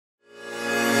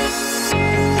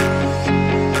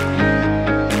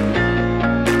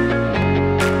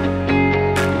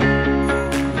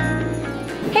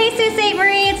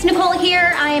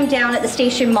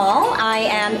Station Mall. I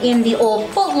am in the old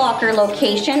Foot Locker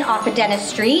location off of Dennis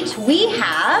Street. We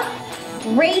have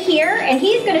Ray here, and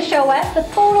he's going to show us the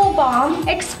photo bomb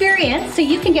experience so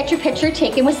you can get your picture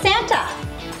taken with Santa.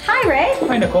 Hi, Ray.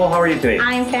 Hi, Nicole. How are you today?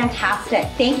 I'm fantastic.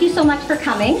 Thank you so much for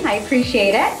coming. I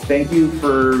appreciate it. Thank you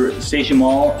for Station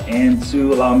Mall and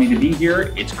Sue allowing me to be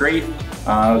here. It's great.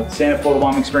 Santa photo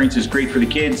bomb experience is great for the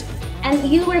kids. And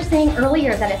you were saying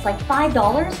earlier that it's like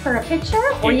 $5 for a picture,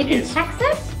 or you can text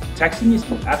it? Texting is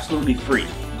absolutely free,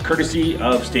 courtesy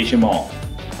of Station Mall.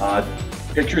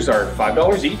 Pictures are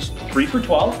 $5 each, 3 for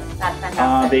 $12. That's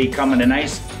fantastic. They come in a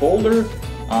nice folder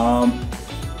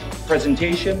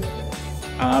presentation,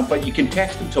 but you can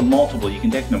text them to multiple. You can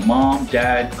text them to mom,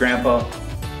 dad, grandpa,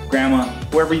 grandma,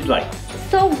 whoever you'd like.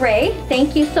 So Ray,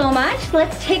 thank you so much.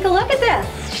 Let's take a look at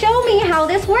this. Show me how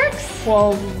this works.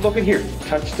 Well, look at here,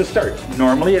 touch to start.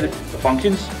 Normally at the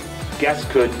functions, guests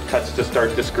could touch to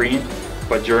start the screen,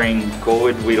 but during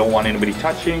COVID, we don't want anybody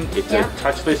touching. It's a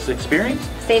touchless experience.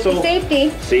 Safety.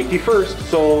 Safety first.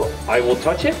 So I will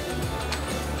touch it.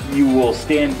 You will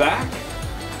stand back,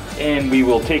 and we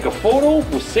will take a photo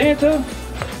with Santa.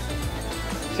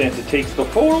 Santa takes the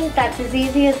photo. That's as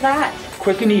easy as that.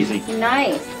 Quick and easy.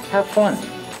 Nice. Have fun.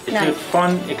 It's nice. a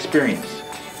fun experience.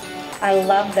 I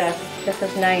love this. This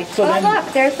is nice. So oh,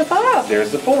 look, there's the photo.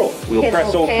 There's the photo. We'll Hit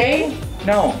press okay. OK.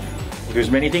 Now, there's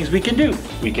many things we can do.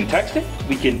 We can text it,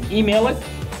 we can email it,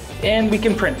 and we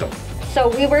can print them. So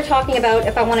we were talking about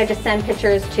if I wanted to send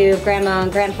pictures to grandma and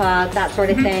grandpa, that sort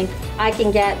of thing, I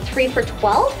can get 3 for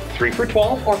 $12? 3 for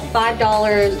 $12. Or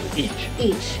 $5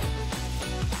 each.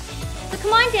 So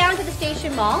come on down to the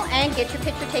Station Mall and get your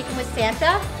picture taken with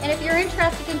Santa. And if you're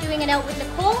interested in doing it out with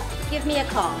Nicole, give me a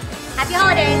call. Happy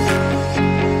holidays.